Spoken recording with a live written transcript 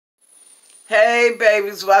Hey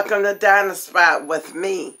babies, welcome to Donna's Spot with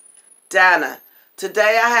me, Donna.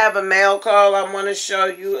 Today I have a mail call I want to show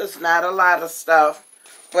you. It's not a lot of stuff,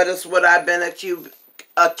 but it's what I've been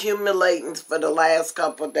accumulating for the last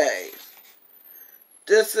couple days.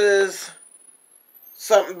 This is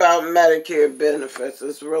something about Medicare benefits.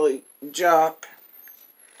 It's really junk.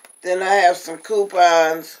 Then I have some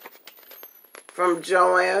coupons from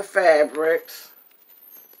Joann Fabrics.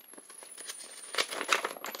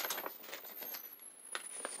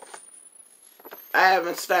 I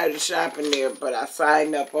haven't started shopping there, but I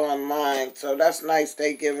signed up online, so that's nice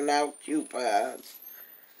they giving out coupons.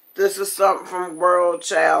 This is something from World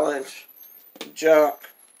Challenge, junk.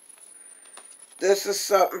 This is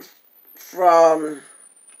something from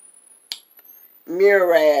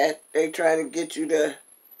Murad. They trying to get you to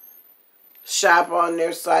shop on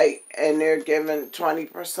their site, and they're giving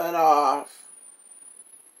 20% off.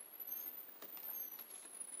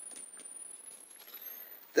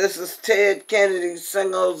 This is Ted Kennedy's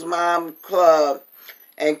Singles Mom Club,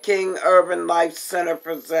 and King Urban Life Center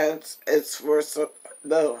presents. It's for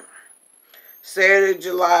the Saturday,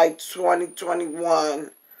 July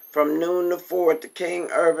 2021, from noon to 4 at the King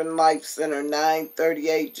Urban Life Center,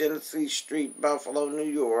 938 Genesee Street, Buffalo, New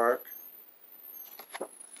York.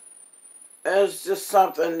 It's just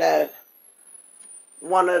something that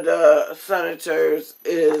one of the senators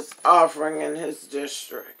is offering in his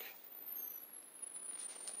district.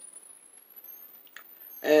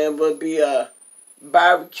 And it would be a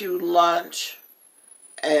barbecue lunch,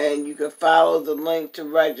 and you can follow the link to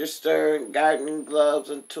register, and gardening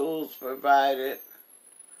gloves and tools provided.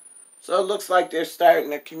 So it looks like they're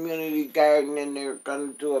starting a community garden and they're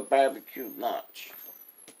going to do a barbecue lunch.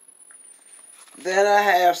 Then I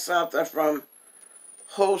have something from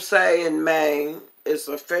Jose in Maine. It's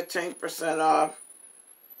a 15% off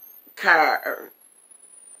card.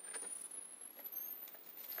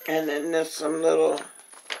 And then there's some little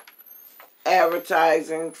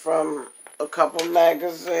advertising from a couple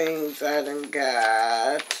magazines I done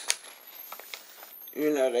got.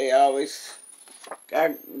 You know, they always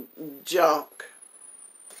got junk.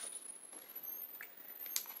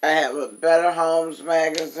 I have a Better Homes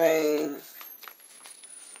magazine,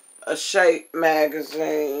 a Shape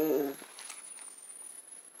magazine,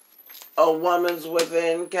 a Woman's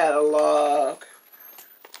Within catalog,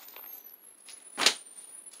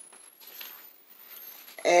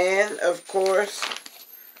 and, of course,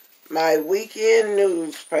 my weekend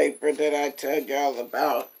newspaper that I tell y'all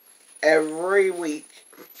about every week,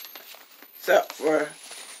 except for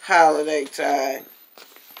holiday time.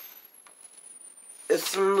 There's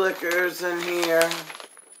some liquors in here.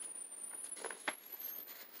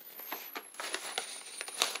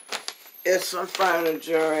 There's some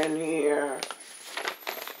furniture in here.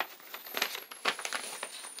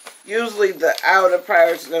 Usually the outer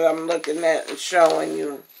parts that I'm looking at and showing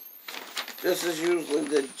you, this is usually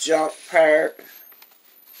the junk part.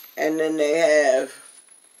 And then they have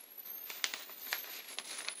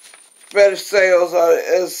better sales on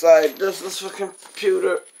the inside. This is for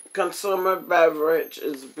consumer beverage.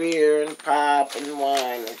 It's beer and pop and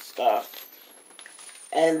wine and stuff.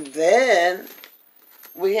 And then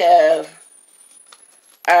we have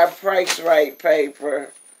our Price Right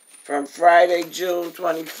paper from Friday, June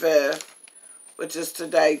 25th, which is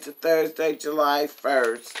today, to Thursday, July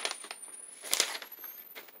 1st.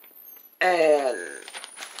 And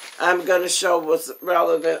I'm going to show what's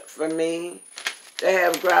relevant for me. They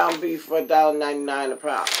have ground beef for $1.99 a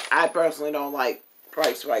pound. I personally don't like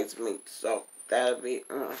Price Right's meat, so that'll be...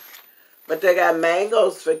 But they got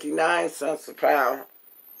mangoes 59 cents a pound,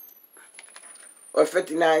 or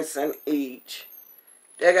 59 cents each.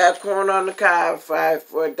 They got corn on the cob, 5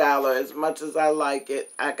 for $1. As much as I like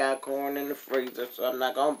it, I got corn in the freezer, so I'm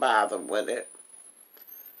not going to bother with it.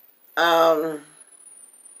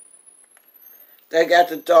 They got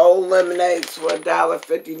the Dole lemonades for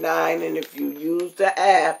 $1.59, and if you use the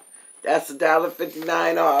app, that's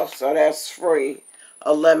 $1.59 off, so that's free.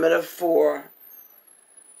 A limit of 4.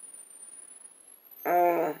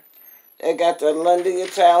 They got the Lindy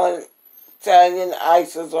Italian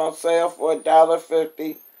ices on sale for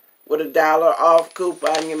 $1.50 with $1 off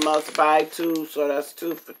coupon. You must buy 2, so that's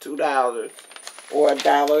 2 for $2 or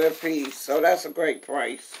 $1 a piece. So that's a great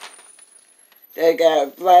price. They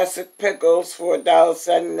got plastic pickles for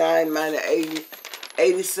 $1.79 minus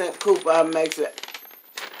 80-cent coupon makes it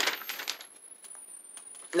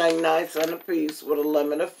 99 cents a piece with a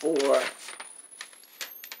limit of 4.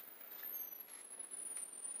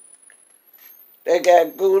 They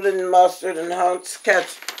got Gouda mustard and Hunt's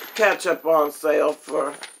ketchup on sale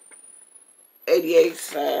for 88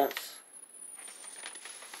 cents.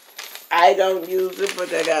 I don't use it, but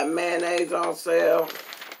they got mayonnaise on sale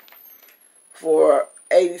for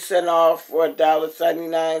 80 cents off for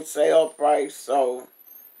 $1.79 sale price. So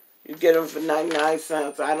you get them for 99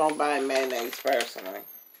 cents. I don't buy mayonnaise personally.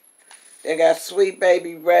 They got Sweet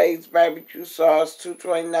Baby Ray's barbecue sauce,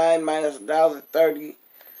 $2.29 minus $1.30.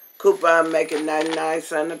 Coupon making 99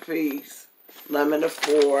 cents a piece. Limit of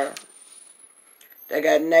 4. They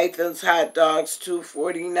got Nathan's hot dogs,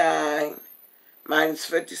 $2.49 minus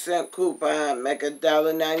 50-cent coupon, make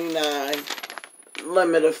 $1.99.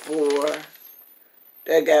 Limit of 4.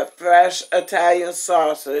 They got fresh Italian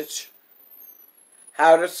sausage,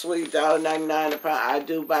 hot or sweet, $1.99 a pound. I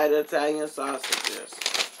do buy the Italian sausages.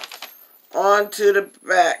 On to the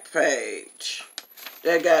back page.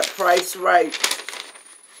 They got Price Right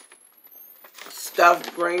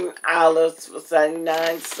stuffed green olives for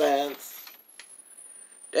 79 cents.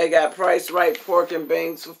 They got Price Right pork and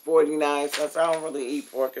beans for 49 cents. I don't really eat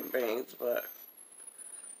pork and beans, but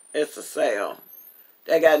it's a sale.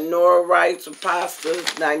 They got Nora Rice for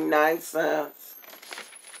pastas, 99 cents.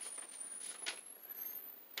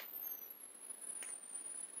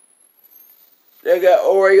 They got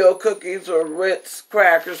Oreo cookies or Ritz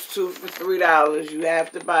crackers, 2 for $3. You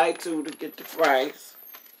have to buy 2 to get the price.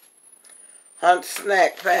 Hunt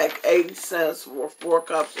snack pack, 80 cents for 4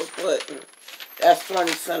 cups of pudding. That's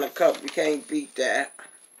 20 cents a cup. You can't beat that.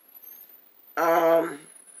 I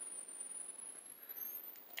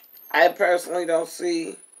personally don't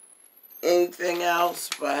see anything else,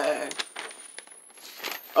 but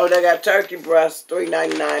oh, they got turkey breast,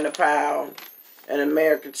 $3.99 a pound. And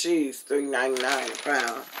American cheese, $3.99 a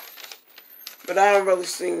pound. But I don't really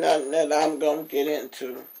see nothing that I'm going to get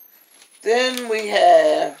into. Then we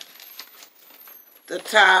have the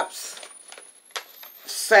Tops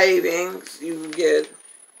savings. You can get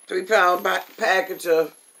 3-pound package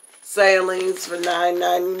of salines for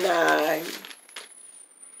 $9.99.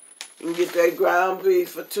 You can get that ground beef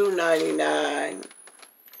for $2.99.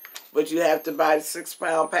 But you have to buy the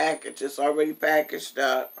 6-pound package. It's already packaged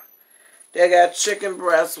up. They got chicken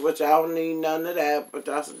breasts, which I don't need none of that, but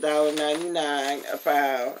that's $1.99 a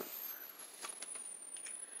pound.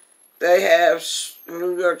 They have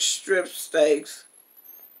New York strip steaks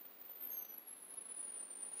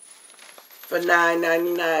for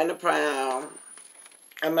 $9.99 a pound.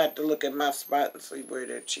 I'm going to have to look at my spot and see where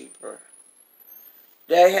they're cheaper.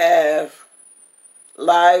 They have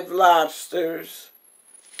live lobsters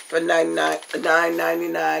for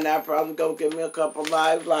 $9.99. I'll probably go get me a couple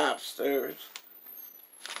live lobsters.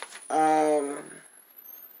 They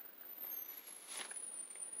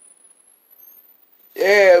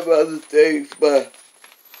have other things, but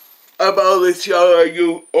I'm only showing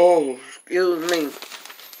you, excuse me,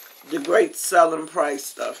 the great selling price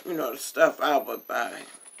stuff. You know, the stuff I would buy.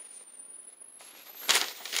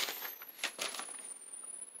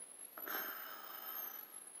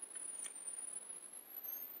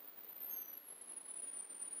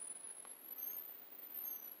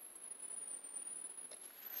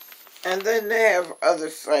 And then they have other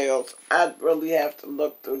sales. I'd really have to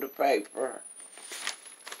look through the paper.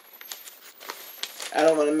 I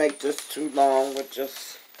don't want to make this too long with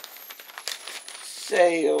just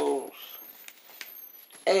sales.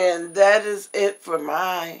 And that is it for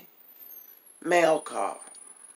my mail call.